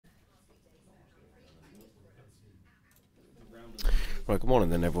Right, good morning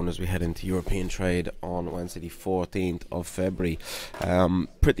then everyone as we head into European trade on Wednesday the 14th of February.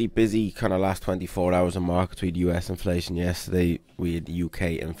 Pretty busy kind of last 24 hours of markets. We had US inflation yesterday, we had UK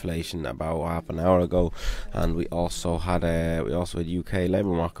inflation about half an hour ago, and we also had UK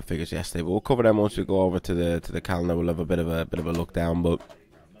labour market figures yesterday. But we'll cover them once we go over to the calendar. We'll have a bit of a look down, but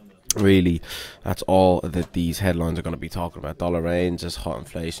really that's all that these headlines are going to be talking about. Dollar ranges, hot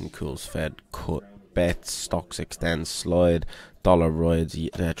inflation cools Fed cut bets, stocks extend slide, dollar rides,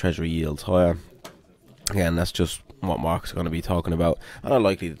 treasury yields higher. Again, that's just what markets are going to be talking about and are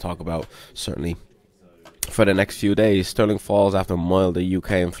likely to talk about certainly for the next few days. Sterling falls after milder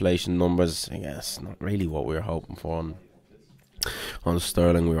UK inflation numbers. I guess not really what we were hoping for on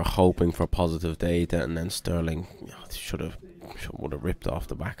sterling. We were hoping for positive data, and then sterling would have ripped off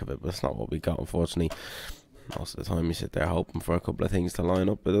the back of it, but it's not what we got, unfortunately. Most of the time you sit there hoping for a couple of things to line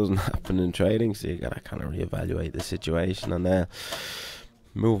up, but it doesn't happen in trading, so you gotta kind of reevaluate the situation and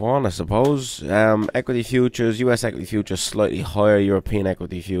move on, I suppose. Equity futures, US equity futures slightly higher, European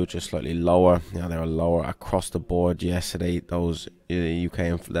equity futures slightly lower. They were lower across the board yesterday. Those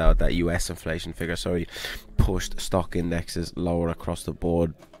that US inflation figure, pushed stock indexes lower across the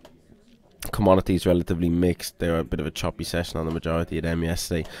board. Commodities relatively mixed. They were a bit of a choppy session on the majority of them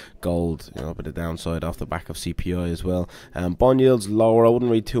yesterday. Gold, a bit of downside off the back of CPI as well. Bond yields lower. I wouldn't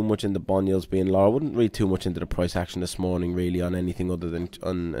read too much into bond yields being lower. I wouldn't read too much into the price action this morning really on anything other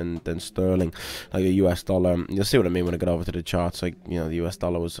than sterling. Like the US dollar, you'll see what I mean when I get over to the charts. Like, the US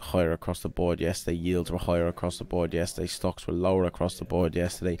dollar was higher across the board yesterday. Yields were higher across the board yesterday. Stocks were lower across the board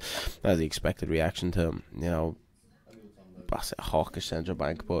yesterday. That's the expected reaction to, I say hawkish central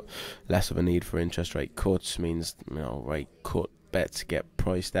bank, but less of a need for interest rate cuts means rate cut bets get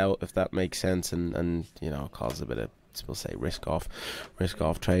priced out, if that makes sense, and causes a bit of, we'll say, risk off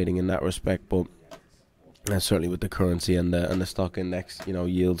trading in that respect. But certainly with the currency and the stock index,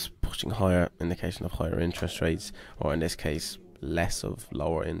 yields pushing higher, indication of higher interest rates, or in this case less of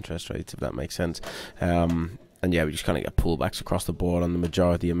lower interest rates, if that makes sense. And yeah, we just kind of get pullbacks across the board on the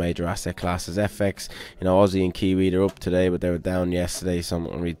majority of major asset classes. FX, Aussie and Kiwi, they're up today, but they were down yesterday, so I'm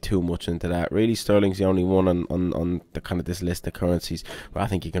not going to read too much into that. Really, sterling's the only one on the kind of this list of currencies where I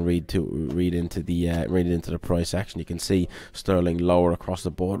think you can read into the price action. You can see sterling lower across the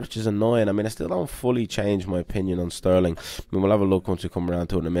board, which is annoying. I mean, I still don't fully change my opinion on sterling. I mean, we'll have a look once we come around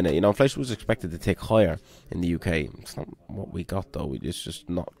to it in a minute. Inflation was expected to tick higher in the UK. It's not what we got though. It's just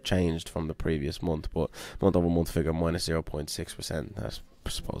not changed from the previous month, but month over month figure minus 0.6%. I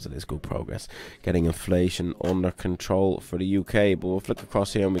suppose it is good progress getting inflation under control for the UK. But we'll flick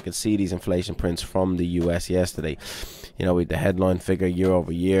across here and we can see these inflation prints from the US yesterday. With the headline figure year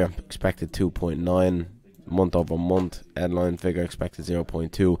over year expected 2.9, month over month headline figure expected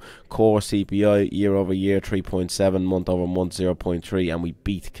 0.2, core CPI year over year 3.7, month over month 0.3, and we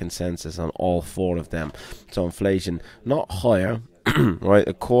beat consensus on all four of them. So inflation not higher right,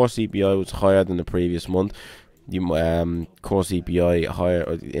 the core CPI was higher than the previous month. Core CPI higher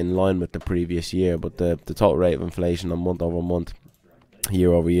in line with the previous year, but the total rate of inflation on month over month,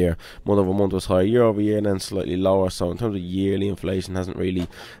 year over year, month over month was higher year over year, and then slightly lower. So in terms of yearly inflation, hasn't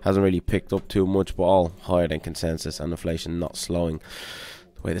really picked up too much, but all higher than consensus, and inflation not slowing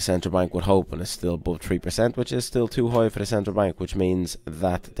the way the central bank would hope, and it's still above 3%, which is still too high for the central bank, which means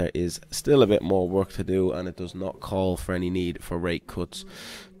that there is still a bit more work to do, and it does not call for any need for rate cuts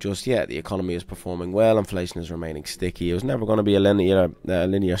just yet. The economy is performing well, inflation is remaining sticky. It was never going to be a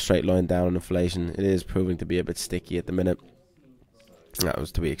linear straight line down in inflation. It is proving to be a bit sticky at the minute. That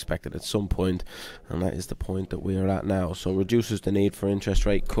was to be expected at some point, and that is the point that we are at now. So reduces the need for interest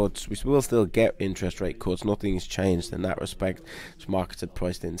rate cuts. We will still get interest rate cuts. Nothing's changed in that respect. So markets had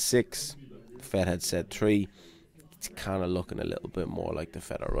priced in 6. Fed had said 3. It's kind of looking a little bit more like the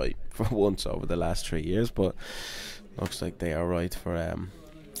Fed are right for once over the last 3 years, but looks like they are right for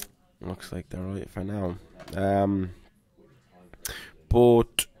now.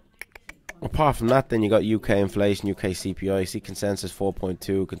 But apart from that, then you got UK inflation, UK CPI. See consensus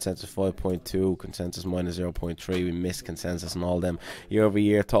 4.2, consensus 5.2, consensus minus 0.3. We missed consensus on all them. Year over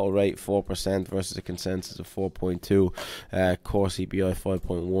year, total rate 4% versus a consensus of 4.2. Core CPI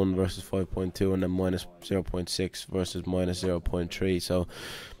 5.1 versus 5.2, and then minus 0.6 versus minus 0.3. So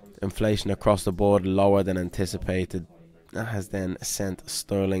inflation across the board lower than anticipated. That has then sent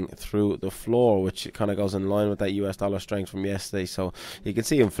sterling through the floor, which kind of goes in line with that US dollar strength from yesterday. So you can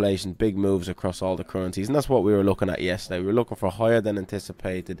see inflation, big moves across all the currencies, and that's what we were looking at yesterday. We were looking for higher than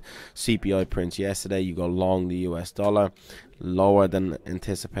anticipated CPI prints yesterday. You go long the US dollar. Lower than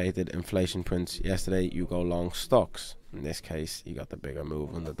anticipated inflation prints yesterday. You go long stocks. In this case, you got the bigger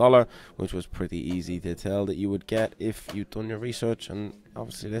move on the dollar, which was pretty easy to tell that you would get if you'd done your research and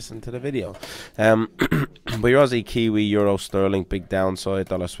obviously listened to the video. But your Aussie, Kiwi, Euro, Sterling, big downside.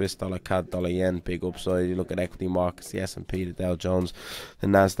 Dollar Swiss, dollar CAD, dollar yen, big upside. You look at equity markets, the S&P, the Dow Jones, the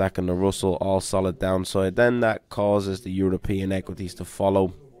Nasdaq and the Russell, all solid downside. Then that causes the European equities to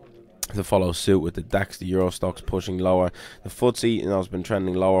follow suit, with the DAX, the Euro stocks pushing lower. The FTSE, has been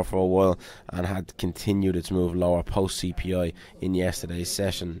trending lower for a while and had continued its move lower post CPI in yesterday's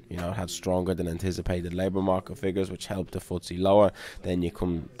session. It had stronger than anticipated labour market figures, which helped the FTSE lower. Then you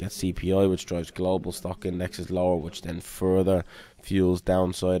come get CPI, which drives global stock indexes lower, which then further fuels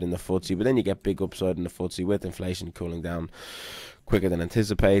downside in the FTSE. But then you get big upside in the FTSE with inflation cooling down quicker than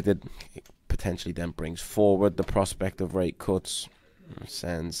anticipated. It potentially then brings forward the prospect of rate cuts,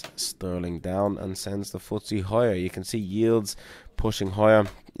 sends sterling down and sends the FTSE higher. You can see yields pushing higher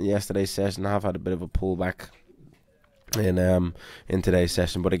in yesterday's session. I have had a bit of a pullback in today's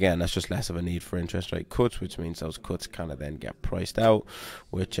session, but again, that's just less of a need for interest rate cuts, which means those cuts kind of then get priced out,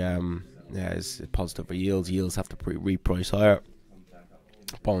 which is positive for yields. Yields have to reprice higher,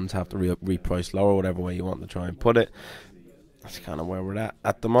 bonds have to reprice lower, whatever way you want to try and put it. That's kind of where we're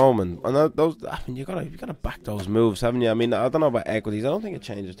at the moment. And you gotta back those moves, haven't you? I mean, I don't know about equities. I don't think it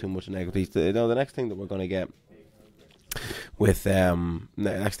changes too much in equities. The next thing that we're going to get with the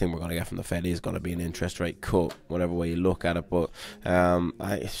next thing we're going to get from the Fed is going to be an interest rate cut, whatever way you look at it. But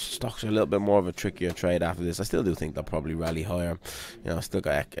stocks are a little bit more of a trickier trade after this. I still do think they'll probably rally higher. I still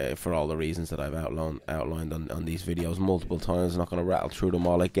got for all the reasons that I've outlined on these videos multiple times. I'm not going to rattle through them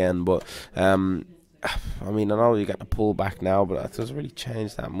all again, but I mean, I know you get the pullback now, but it doesn't really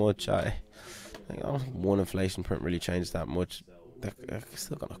change that much. I don't think one inflation print really changed that much. They're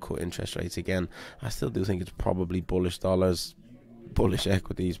still going to cut interest rates again. I still do think it's probably bullish dollars, bullish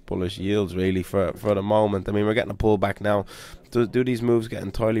equities, bullish yields really for the moment. I mean, we're getting a pullback now. Do these moves get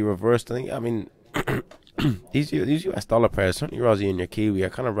entirely reversed? I mean, these US dollar pairs, certainly your Aussie and your Kiwi,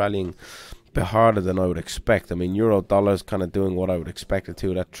 are kind of rallying a bit harder than I would expect. I mean, Euro dollar is kind of doing what I would expect it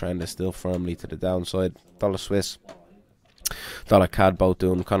to. That trend is still firmly to the downside. Dollar Swiss, dollar CAD both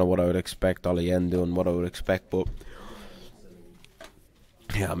doing kind of what I would expect. Dollar yen doing what I would expect. But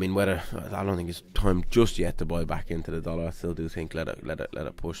yeah, I mean, I don't think it's time just yet to buy back into the dollar. I still do think let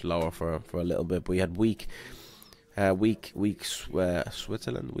it push lower for a little bit. But we had weak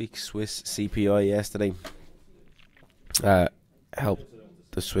Switzerland, weak Swiss CPI yesterday. Helped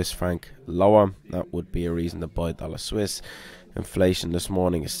the Swiss franc lower. That would be a reason to buy dollar Swiss. Inflation this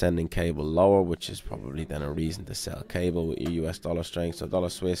morning is sending cable lower, which is probably then a reason to sell cable with your US dollar strength. So dollar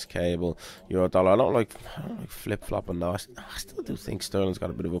Swiss, cable, Euro dollar. I don't like flip-flopping now. I still do think sterling's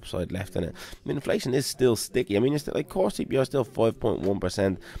got a bit of upside left in it. I mean, inflation is still sticky. I mean, it's still, like, core CPI is still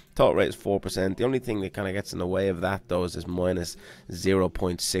 5.1%. Total rate is 4%. The only thing that kind of gets in the way of that, though, is this minus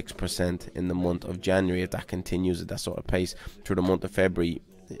 0.6% in the month of January. If that continues at that sort of pace through the month of February,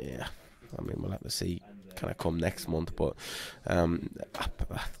 yeah, I mean, we'll have to see kind of come next month, but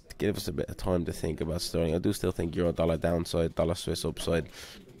give us a bit of time to think about sterling. I do still think Euro dollar downside, dollar Swiss upside,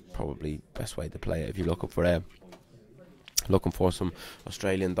 probably best way to play it if you're looking for some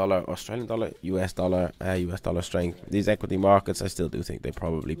Australian dollar, US dollar strength. These equity markets, I still do think they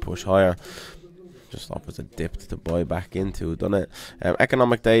probably push higher. Just offers a dip to buy back into, doesn't it?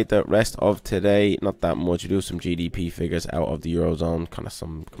 Economic data, rest of today, not that much. You do some GDP figures out of the Eurozone, kind of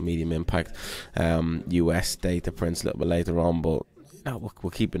some medium impact. US data prints a little bit later on, but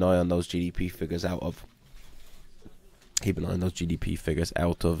we'll keep an eye on those GDP figures out of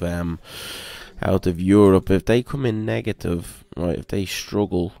Europe. If they come in negative, right, if they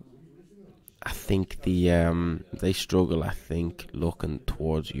struggle, I think looking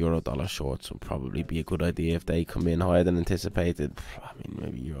towards Euro dollar shorts will probably be a good idea. If they come in higher than anticipated, I mean,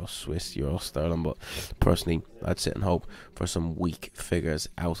 maybe Euro Swiss, Euro sterling, but personally I'd sit and hope for some weak figures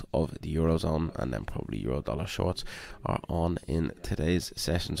out of the Eurozone, and then probably Euro dollar shorts are on in today's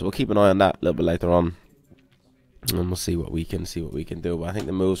session. So we'll keep an eye on that a little bit later on, and we'll see what we can do. But I think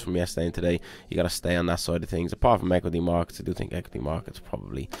the moves from yesterday and today, you got to stay on that side of things. Apart from equity markets, I do think equity markets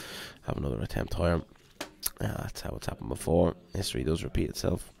probably have another attempt higher. That's how it's happened before. History does repeat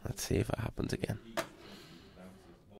itself. Let's see if it happens again.